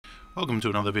Welcome to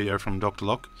another video from Dr.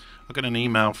 Lock. I got an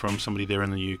email from somebody there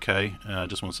in the UK.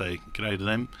 Just want to say g'day to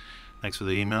them. Thanks for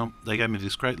the email. They gave me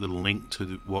this great little link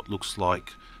to what looks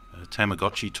like a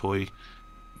Tamagotchi toy,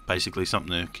 basically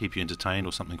something to keep you entertained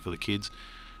or something for the kids.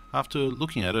 After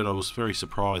looking at it, I was very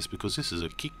surprised because this is a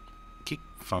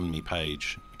Kickfundme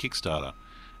page, Kickstarter,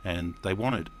 and they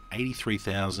wanted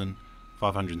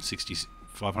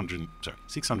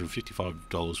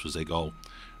 $655 was their goal.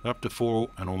 They're up to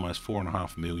almost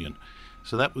 4.5 million.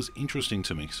 So that was interesting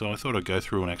to me. So I thought I'd go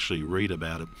through and actually read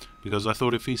about it, because I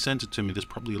thought if he sent it to me, there's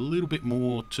probably a little bit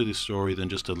more to this story than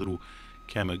just a little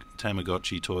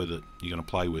Tamagotchi toy that you're going to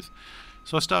play with.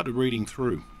 So I started reading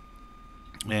through,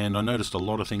 and I noticed a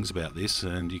lot of things about this,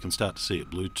 and you can start to see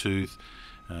it: Bluetooth,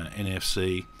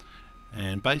 NFC,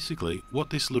 and basically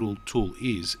what this little tool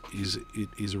is it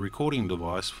is a recording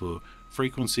device for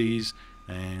frequencies,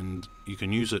 and you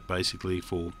can use it basically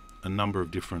for a number of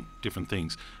different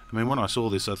things. I mean, when I saw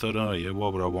this, I thought, oh yeah, why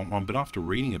would I want one? But after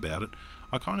reading about it,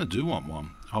 I kind of do want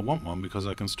one. I want one because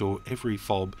I can store every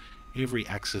fob, every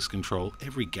access control,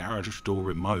 every garage door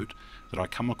remote that I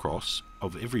come across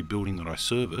of every building that I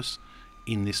service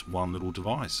in this one little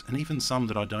device, and even some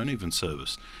that I don't even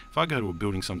service. If I go to a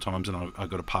building sometimes and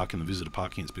I've got to park in the visitor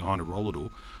parking, it's behind a roller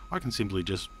door, I can simply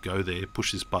just go there,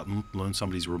 push this button, learn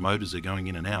somebody's remote as they're going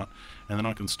in and out, and then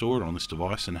I can store it on this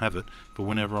device and have it for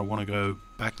whenever I want to go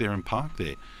back there and park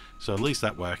there. So at least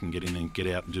that way I can get in and get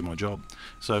out and do my job.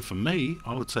 So for me,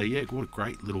 I would say, yeah, what a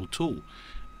great little tool.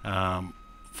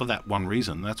 For that one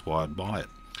reason, that's why I'd buy it.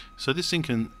 So this thing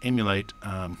can emulate,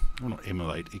 well, not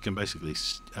emulate, it can basically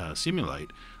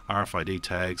simulate RFID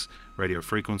tags, radio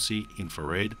frequency,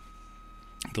 infrared,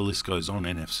 the list goes on,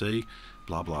 NFC,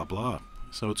 blah blah blah.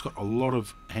 So it's got a lot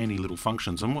of handy little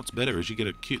functions, and what's better is you get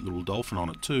a cute little dolphin on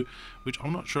it too, which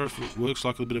I'm not sure if it works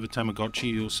like a bit of a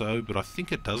Tamagotchi or so, but I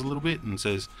think it does a little bit, and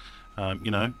says,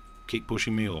 you know, keep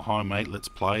pushing me, or hi mate, let's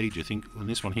play. Do you think, on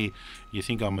this one here, you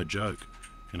think I'm a joke?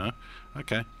 You know?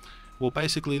 Okay. Well,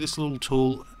 basically this little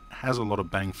tool has a lot of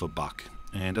bang for buck,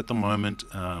 and at the moment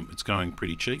it's going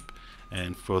pretty cheap,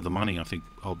 and for the money I think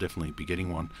I'll definitely be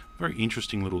getting one. Very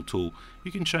interesting little tool.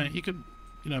 You can change, you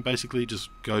know, basically just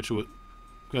go to a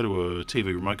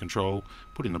TV remote control,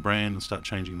 put in the brand and start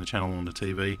changing the channel on the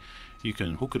TV. You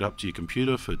can hook it up to your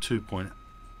computer for 2-point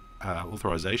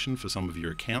authorization for some of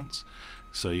your accounts,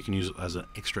 so you can use it as an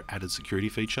extra added security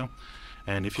feature.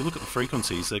 And if you look at the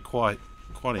frequencies, they're quite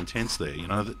intense there. You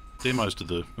know, they're most of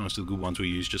the good ones we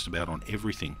use just about on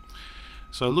everything.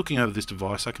 So looking over this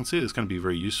device, I can see it's going to be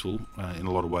very useful in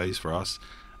a lot of ways for us,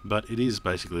 but it is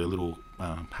basically a little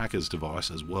hacker's device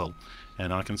as well,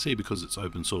 and I can see, because it's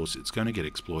open source, it's going to get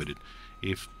exploited.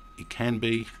 If it can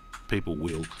be, people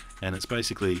will, and it's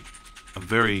basically a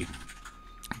very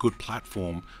good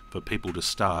platform for people to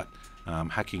start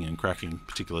hacking and cracking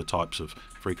particular types of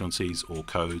frequencies or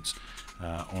codes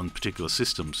on particular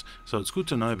systems. So it's good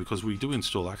to know, because we do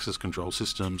install access control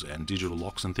systems and digital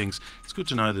locks and things. It's good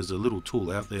to know there's a little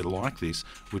tool out there like this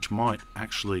which might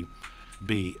actually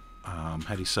be, how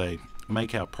do you say,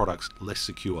 make our products less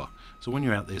secure. So when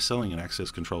you're out there selling an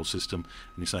access control system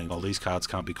and you're saying, oh, these cards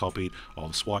can't be copied, oh,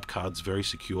 the swipe card's very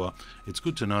secure, it's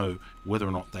good to know whether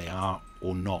or not they are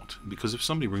or not, because if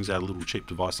somebody brings out a little cheap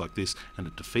device like this and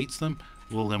it defeats them,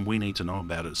 well, then we need to know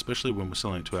about it, especially when we're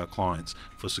selling it to our clients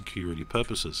for security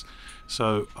purposes.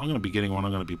 So I'm going to be getting one,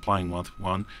 I'm going to be playing with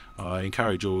one. I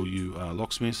encourage all you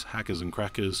locksmiths, hackers and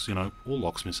crackers, you know, all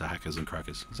locksmiths are hackers and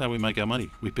crackers. That's how we make our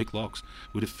money. We pick locks.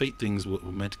 We defeat things that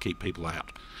were meant to keep people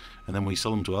out, and then we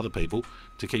sell them to other people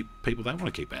to keep people they want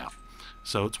to keep out.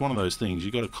 So it's one of those things,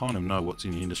 you've got to kind of know what's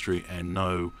in the industry and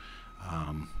know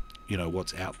you know,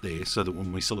 what's out there, so that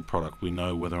when we sell a product we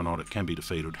know whether or not it can be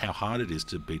defeated, how hard it is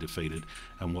to be defeated,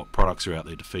 and what products are out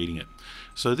there defeating it.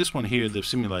 So this one here, they've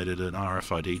simulated an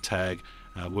RFID tag,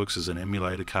 works as an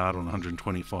emulator card on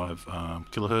 125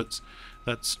 kilohertz.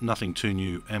 That's nothing too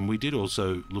new, and we did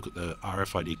also look at the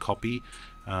RFID copy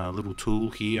little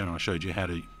tool here, and I showed you how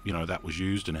to, you know, that was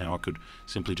used, and how I could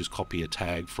simply just copy a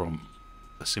tag from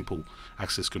a simple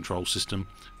access control system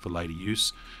for later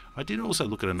use. I did also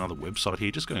look at another website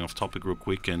here, just going off topic real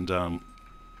quick, and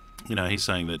you know, he's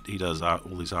saying that he does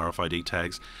all these RFID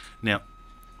tags. Now,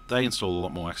 they install a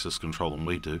lot more access control than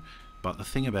we do, but the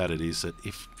thing about it is that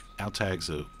if our tags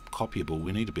are copyable,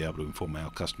 we need to be able to inform our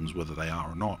customers whether they are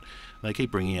or not. They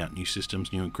keep bringing out new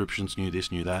systems, new encryptions, new this,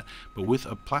 new that, but with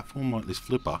a platform like this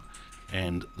Flipper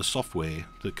and the software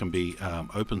that can be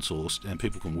open sourced and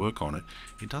people can work on it,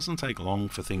 it doesn't take long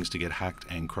for things to get hacked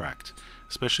and cracked,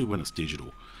 especially when it's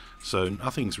digital. So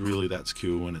nothing's really that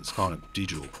secure when it's kind of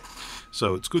digital.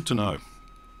 So it's good to know.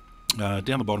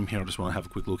 Down the bottom here, I just want to have a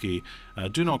quick look here.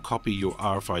 Do not copy your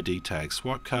RFID tags.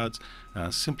 Swipe cards,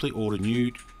 simply order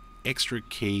new extra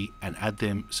key and add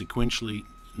them sequentially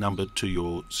numbered to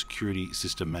your security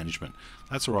system management.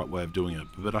 That's the right way of doing it,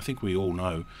 but I think we all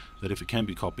know that if it can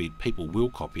be copied, people will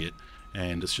copy it,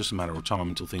 and it's just a matter of time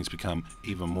until things become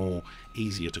even more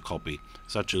easier to copy,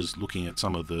 such as looking at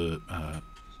some of the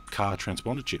car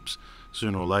transponder chips.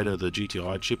 Sooner or later the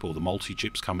GTI chip or the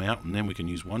multi-chips come out, and then we can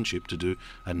use one chip to do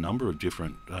a number of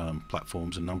different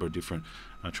platforms, a number of different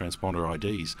transponder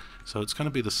IDs. So it's going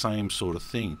to be the same sort of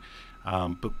thing.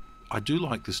 But I do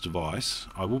like this device.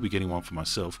 I will be getting one for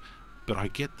myself, but I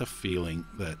get the feeling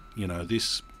that, you know,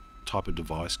 this type of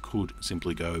device could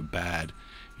simply go bad.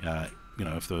 You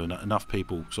know, if there were enough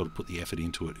people sort of put the effort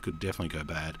into it, it could definitely go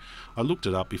bad. I looked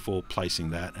it up before placing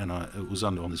that, and it was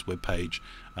on this webpage,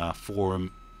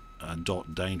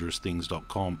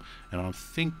 forum.dangerousthings.com, and I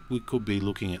think we could be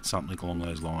looking at something along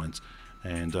those lines.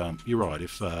 And you're right,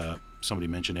 if somebody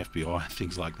mentioned FBI,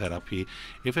 things like that up here,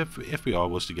 if FBI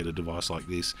was to get a device like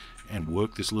this and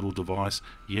work this little device,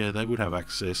 yeah, they would have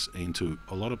access into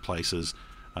a lot of places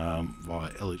via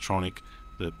electronic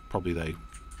that probably they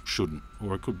shouldn't,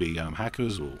 or it could be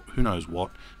hackers, or who knows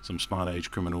what, some smart age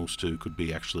criminals too could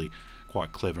be actually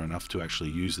quite clever enough to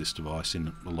actually use this device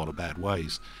in a lot of bad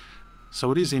ways.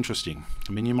 So it is interesting.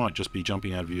 I mean, you might just be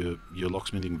jumping out of your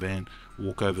locksmithing van,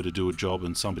 walk over to do a job,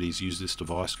 and somebody's used this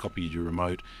device, copied your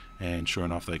remote, and sure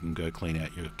enough they can go clean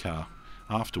out your car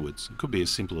afterwards. It could be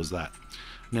as simple as that.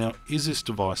 Now, is this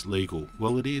device legal?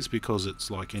 Well, it is, because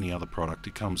it's like any other product.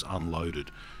 It comes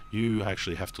unloaded. You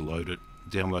actually have to load it,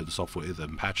 download the software, the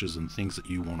patches and things that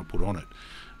you want to put on it.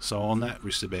 So on that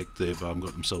respect, they've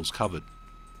got themselves covered.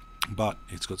 But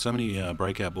it's got so many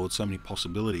breakout boards, so many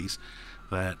possibilities,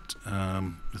 that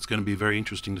it's going to be very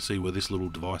interesting to see where this little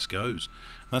device goes.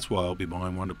 And that's why I'll be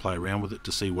buying one to play around with it,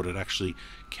 to see what it actually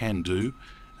can do.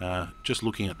 Just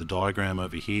looking at the diagram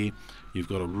over here, you've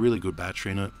got a really good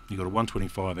battery in it. You've got a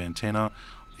 125 antenna.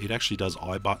 It actually does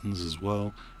eye buttons as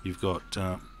well. You've got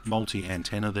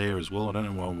multi-antenna there as well. I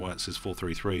don't know why it says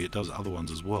 433. It does other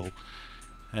ones as well.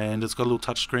 And it's got a little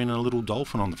touch screen and a little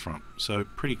dolphin on the front. So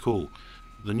pretty cool.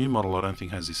 The new model I don't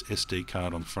think has this SD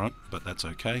card on the front, but that's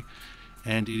okay.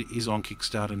 And it is on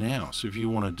Kickstarter now. So if you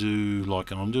want to do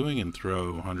like I'm doing and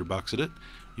throw $100 at it,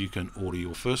 you can order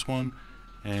your first one,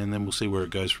 and then we'll see where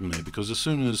it goes from there. Because as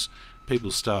soon as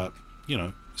people start, you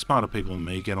know, smarter people than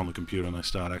me get on the computer and they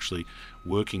start actually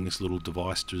working this little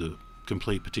device to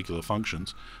complete particular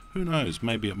functions, who knows,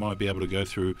 maybe it might be able to go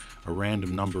through a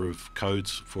random number of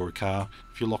codes for a car.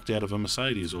 If you're locked out of a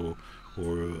Mercedes or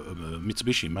a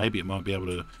Mitsubishi, maybe it might be able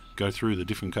to go through the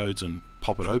different codes and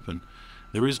pop it open.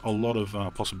 There is a lot of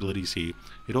possibilities here.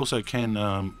 It also can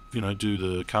you know, do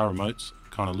the car remotes,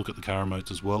 kind of look at the car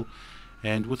remotes as well.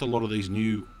 And with a lot of these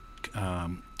new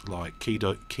like key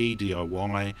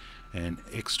DIY and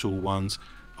Xtool ones,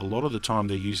 a lot of the time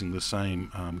they're using the same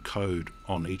code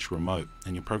on each remote,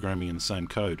 and you're programming in the same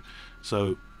code.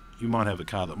 So you might have a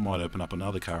car that might open up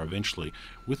another car eventually.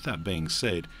 With that being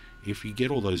said, if you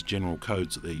get all those general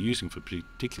codes that they're using for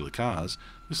particular cars,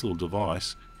 this little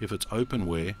device, if it's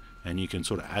openware and you can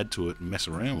sort of add to it and mess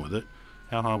around with it,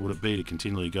 how hard would it be to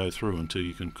continually go through until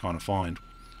you can kind of find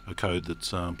a code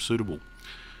that's suitable?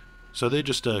 So they're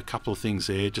just a couple of things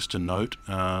there just to note.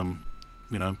 You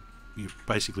know, you're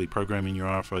basically programming your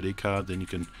RFID card, then you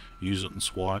can use it and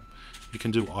swipe. You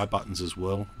can do eye buttons as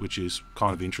well, which is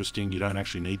kind of interesting. You don't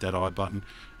actually need that eye button,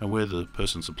 and where the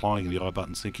person supplying the eye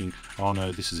button's thinking, oh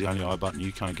no, this is the only eye button,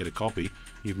 you can't get a copy,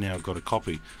 you've now got a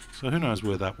copy. So who knows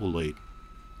where that will lead.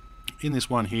 In this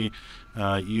one here,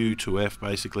 U to F,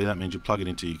 basically that means you plug it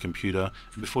into your computer.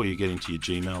 Before you get into your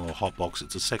Gmail or Hotbox,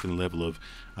 it's a second level of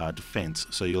defense.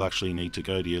 So you'll actually need to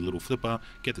go to your little flipper,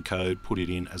 get the code, put it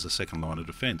in as a second line of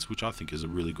defense, which I think is a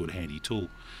really good handy tool.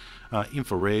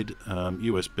 Infrared,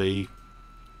 USB,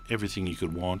 everything you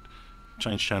could want.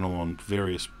 Change channel on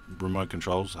various remote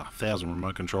controls, 1,000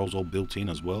 remote controls all built in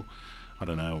as well. I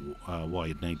don't know why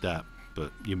you'd need that,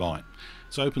 but you might.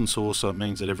 It's open source, so it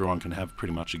means that everyone can have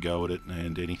pretty much a go at it,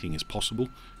 and anything is possible,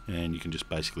 and you can just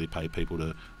basically pay people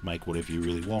to make whatever you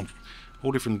really want.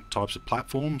 All different types of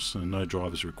platforms, and no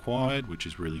drivers required, which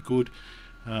is really good.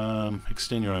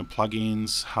 Extend your own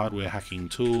plugins, hardware hacking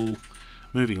tool,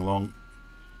 moving along,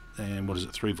 and what is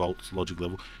it, 3 volts logic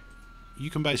level. You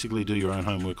can basically do your own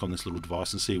homework on this little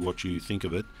device and see what you think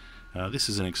of it. This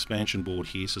is an expansion board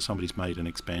here, so somebody's made an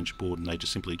expansion board and they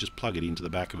just simply plug it into the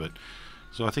back of it.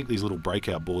 So I think these little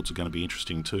breakout boards are going to be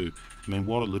interesting too. I mean,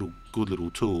 what a good little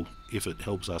tool if it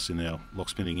helps us in our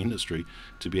locksmithing industry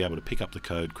to be able to pick up the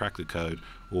code, crack the code,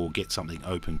 or get something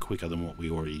open quicker than what we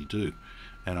already do.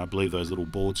 and I believe those little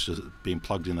boards just being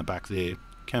plugged in the back there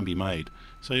can be made.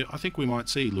 So I think we might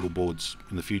see little boards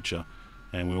in the future,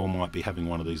 and we all might be having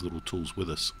one of these little tools with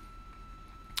us.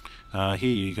 Here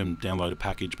you can download a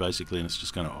package basically, and it's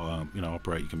just going to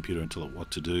operate your computer and tell it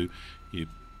what to do. You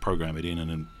program it in,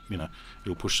 and then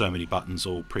it'll push so many buttons,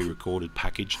 all pre-recorded,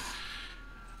 packaged.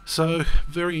 So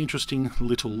very interesting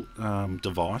little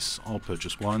device. I'll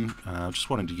purchase one. Just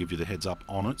wanting to give you the heads up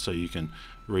on it so you can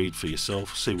read for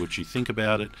yourself, see what you think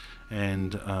about it,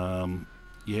 and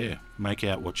yeah, make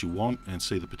out what you want and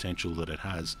see the potential that it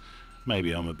has.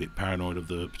 Maybe I'm a bit paranoid of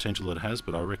the potential that it has,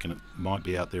 but I reckon it might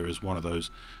be out there as one of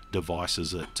those devices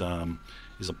that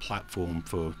is a platform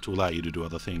to allow you to do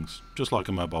other things, just like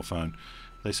a mobile phone.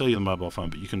 They sell you the mobile phone,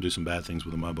 but you can do some bad things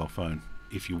with a mobile phone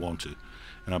if you want to.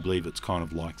 And I believe it's kind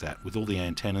of like that, with all the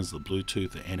antennas, the Bluetooth,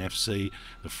 the NFC,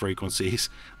 the frequencies,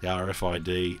 the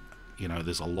RFID.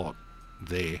 There's a lot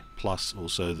there, plus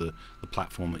also the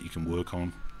platform that you can work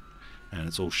on, and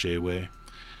it's all shareware.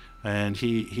 And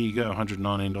here you go,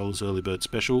 $119 early bird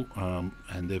special,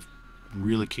 and they've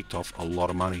really kicked off a lot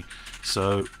of money.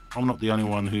 So I'm not the only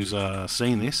one who's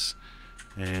seen this,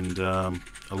 and a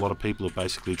lot of people have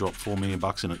basically dropped $4 million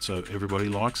in it, so everybody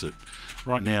likes it.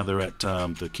 Right now they're at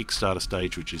the Kickstarter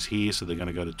stage, which is here, so they're going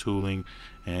to go to tooling,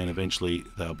 and eventually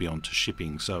they'll be on to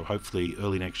shipping. So hopefully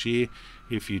early next year,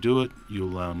 if you do it,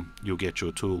 you'll get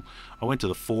your tool. I went to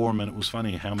the forum, and it was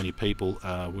funny how many people,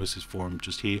 where's this forum,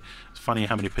 just here, it's funny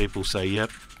how many people say, yep,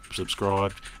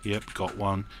 subscribed, yep, got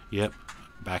one, yep,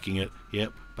 backing it,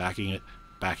 yep, backing it,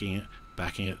 backing it,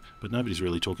 backing it, but nobody's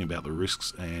really talking about the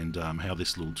risks and how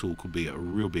this little tool could be a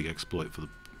real big exploit for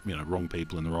the wrong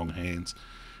people in the wrong hands,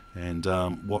 and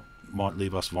what might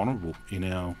leave us vulnerable in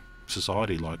our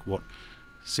society, like what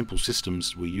simple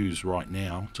systems we use right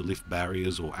now to lift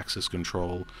barriers or access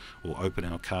control or open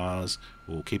our cars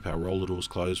or keep our roller doors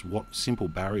closed. What simple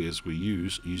barriers we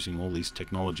use using all these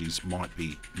technologies might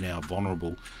be now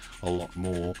vulnerable a lot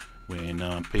more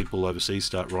when people overseas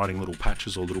start writing little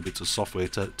patches or little bits of software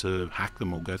to hack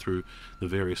them or go through the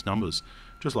various numbers.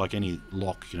 Just like any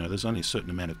lock, there's only a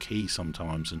certain amount of keys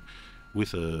sometimes, and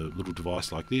with a little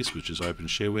device like this, which is open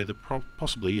shareware, there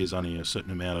possibly is only a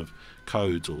certain amount of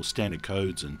codes or standard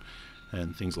codes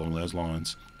and things along those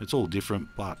lines. It's all different,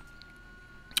 but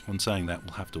on saying that,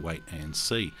 we'll have to wait and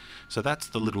see. So that's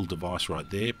the little device right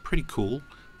there. Pretty cool.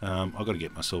 I've got to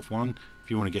get myself one.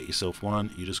 If you want to get yourself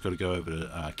one, you just got to go over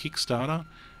to Kickstarter,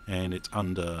 and it's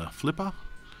under Flipper.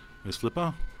 Where's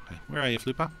Flipper? Hey, where are you,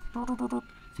 Flipper?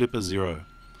 Flipper 0.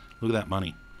 Look at that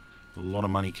money. A lot of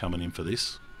money coming in for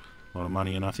this. A lot of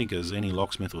money, and I think as any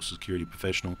locksmith or security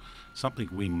professional, something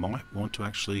we might want to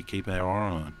actually keep our eye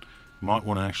on. Might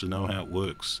want to actually know how it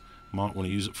works. Might want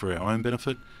to use it for our own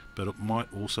benefit, but it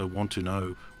might also want to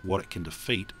know what it can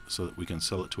defeat so that we can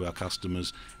sell it to our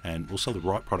customers, and we'll sell the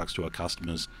right products to our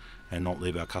customers and not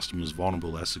leave our customers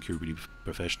vulnerable as security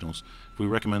professionals. If we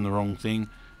recommend the wrong thing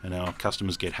and our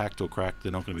customers get hacked or cracked,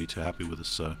 they're not going to be too happy with us.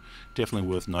 So definitely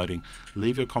worth noting.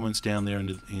 Leave your comments down there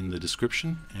in the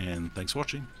description, and thanks for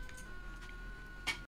watching.